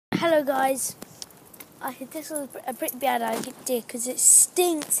So guys, I think this was a pretty bad idea because it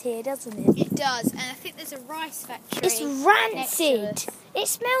stinks here, doesn't it? It does, and I think there's a rice factory. It's rancid. It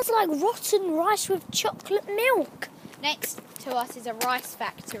smells like rotten rice with chocolate milk. Next to us is a rice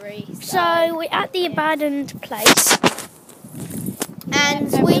factory. So we're at the abandoned place.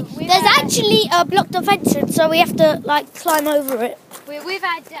 And we've there's actually a blocked off entrance, so we have to like climb over it. We're with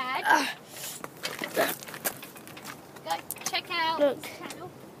our dad. Go check out Look. his channel.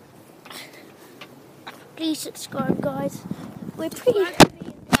 Please subscribe, guys. We're pretty.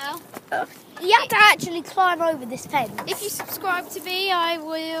 Well, You have to actually climb over this fence. if you subscribe to me, I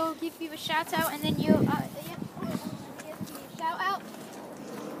will give you a shout out, and then you'll give you a shout out.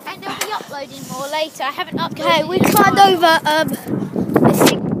 And I'll be uploading more later. I haven't uploaded. Okay, we in a climbed while. over this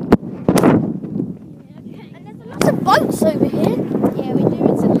thing. And there's lots of boats over here. Yeah, we're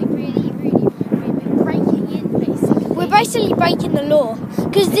doing something really we're breaking in basically. We're basically breaking the law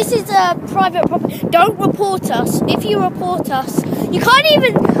because this is a private property. Don't report us. If you report us, you can't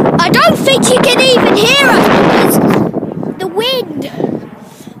even. I don't think you can even hear us because the wind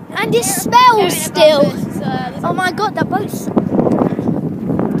and it smells still. Oh my god, that boat's.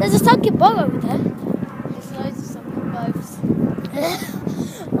 There's a sunken boat over there. There's loads of sunken boats.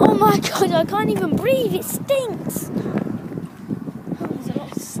 Oh my god, I can't even breathe. It stinks. There's a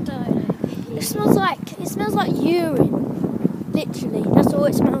lot of stone over here. It smells like urine. Literally, that's all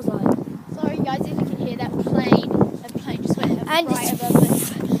it smells like. Sorry guys if you can hear that plane. That plane just went And right it's- above us.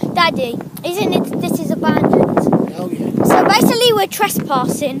 Daddy, isn't it? This is abandoned. Oh yeah. So basically, we're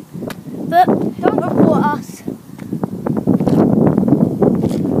trespassing, but don't report us.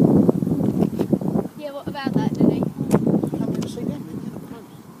 Yeah, what about that, Denny? Come and see them.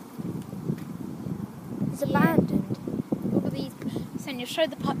 It's abandoned. Look at these. So you'll show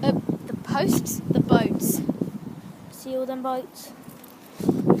the posts, the boats. See all them boats?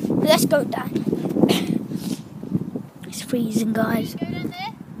 Let's go down. It's freezing, guys. Go down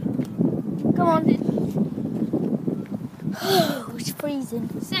there. Come on. It's freezing.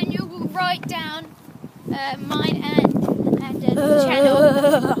 Samuel will write down mine and the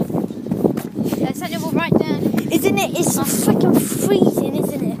channel. Samuel will write down. Isn't it? It's freaking freezing,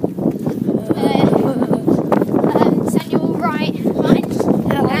 isn't it? Samuel will write mine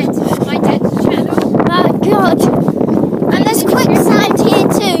and my dad's channel. Oh God! And there's quicksand here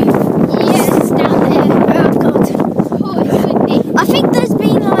too. Yes, down there. Oh God! Oh, it's windy. I think there's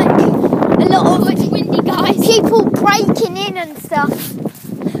been like a lot Oh, of it's windy, guys. people breaking in and stuff.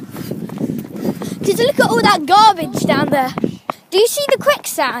 Because look at all that garbage down there. Do you see the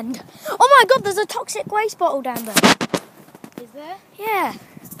quicksand? Oh my God, there's a toxic waste bottle down there. Is there? Yeah.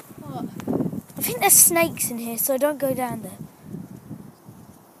 What? I think there's snakes in here, so don't go down there.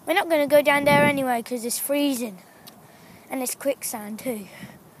 We're not going to go down there anyway because it's freezing. And it's quicksand too.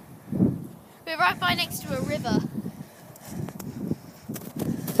 We're right by next to a river.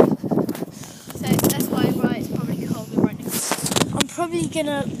 So that's why it's probably cold. We're right next to it. I'm probably going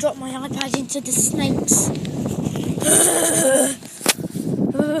to drop my iPad into the snakes.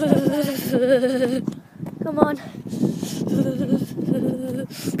 Come on.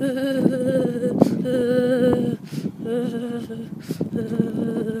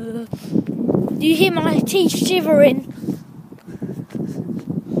 Do you hear my teeth shivering?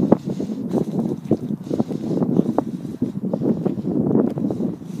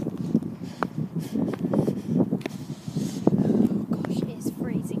 Gosh, it is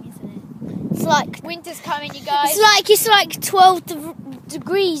freezing, isn't It's like it? Winter's coming, you guys. it's like 12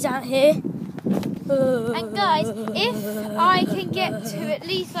 degrees out here. And guys, if I can get to at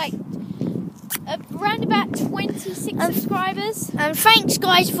least like around about 26 subscribers, And thanks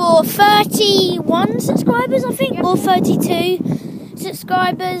guys for 31 subscribers, I think, or 32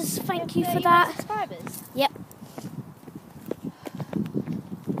 subscribers. Thank you for 31 that. subscribers. Yep.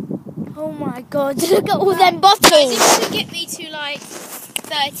 Oh my God, look at all them bottles. Guys, if you can get me to like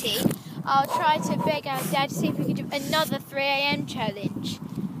 30, I'll try to beg our dad to see if we can do another 3 AM challenge.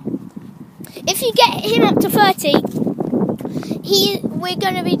 If you get him up to 30, we're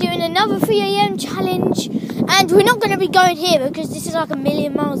going to be doing another 3 AM challenge, and we're not going to be going here because this is like a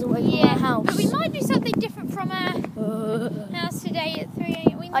million miles away from our house. But we might do something different from our house today at 3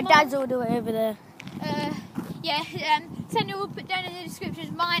 AM. Our dad's all the way over there. Samuel will put down in the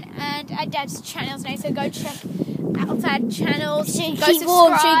description mine and our dad's channels now, so go check out our channels. So Go keep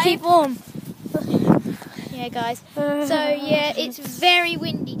warm, so subscribe. keep warm. Yeah, guys. So yeah, it's very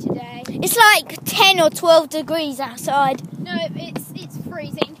windy today. It's like 10 or 12 degrees outside. No, it's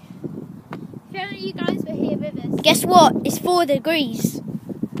freezing. If only you guys were here with us. Guess what? It's 4 degrees.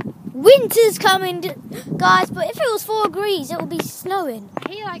 Winter's coming, guys, but if it was 4 degrees, it would be snowing. I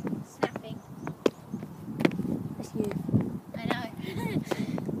hear like snapping. That's you. I know.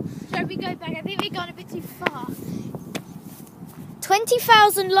 Shall we go back? I think we've gone a bit too far.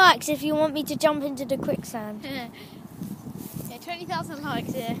 20,000 likes if you want me to jump into the quicksand. Yeah, 20,000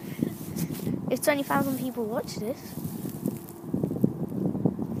 likes here. If 20,000 people watch this.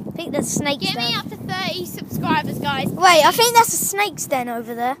 I think there's snakes Get me den. up to 30 subscribers, guys. Wait, I think that's a snake's den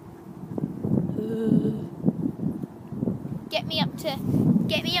over there. Get me up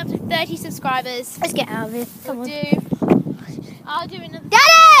to 30 subscribers. Let's get out of here. Come on. I'll do another.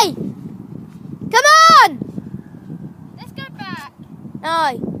 Daddy! Come on! Let's go back. No,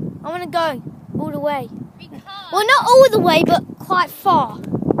 I want to go all the way. Because Well, not all the way, but quite far.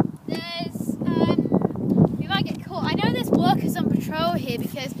 there's we might get caught. I know there's workers on patrol here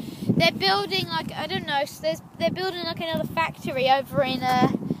because they're building like I don't know. So they're building like another factory over in that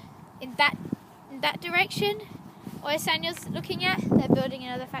direction. Where Sanya's looking at, they're building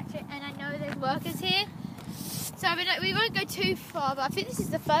another factory, and I know there's workers here. So we won't go too far, but I think this is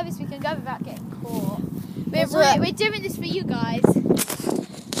the furthest we can go without getting caught. We're doing this for you guys.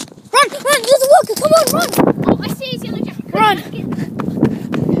 Run! There's a worker! Come on, run! Oh, I see his yellow jacket. Run!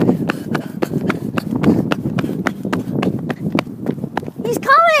 He's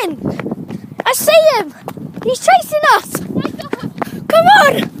coming! I see him! He's chasing us! Come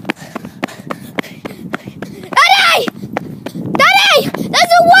on! Daddy! Daddy!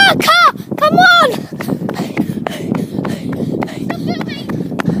 There's a worker! Come on!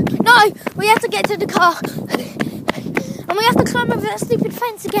 No, we have to get to the car. And we have to climb over that stupid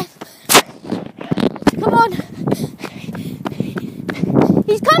fence again. Come on.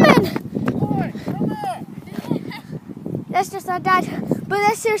 He's coming! That's just our dad. But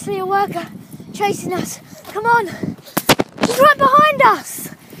there's seriously a worker chasing us. Come on. He's right behind us.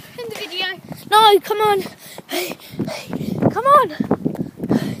 In the video. No, come on. Come on.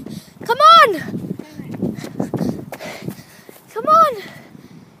 Come on. Come on.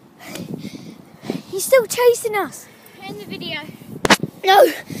 He's still chasing us. In the video. No,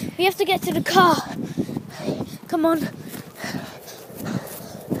 we have to get to the car. Come on.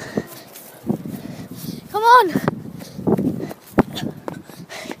 Come on.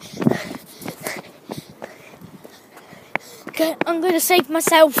 Okay, I'm going to save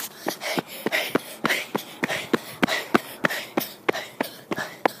myself.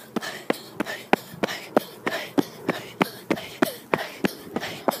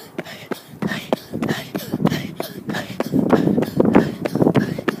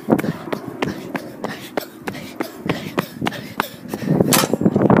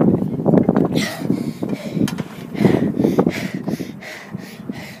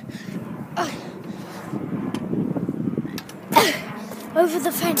 Over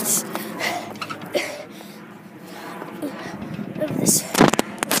the fence. Over this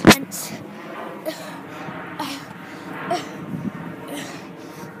fence.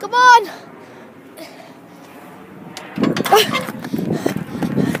 Come on!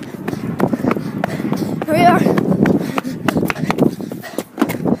 Here we are.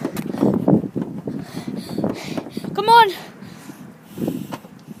 Come on!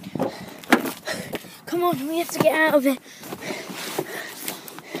 Come on, we have to get out of it.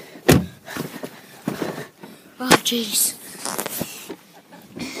 Oh, jeez.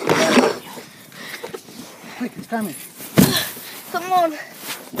 Quick, it's coming. Come on.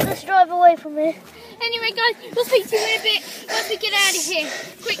 Let's drive away from here. Anyway, guys, we'll speak to you in a bit once we get out of here.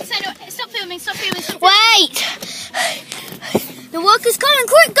 Quick, Sandra, stop filming. Wait! The worker's coming.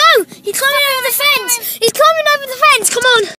 Quick, go! He's climbing over the fence. He's climbing over the fence. Come on.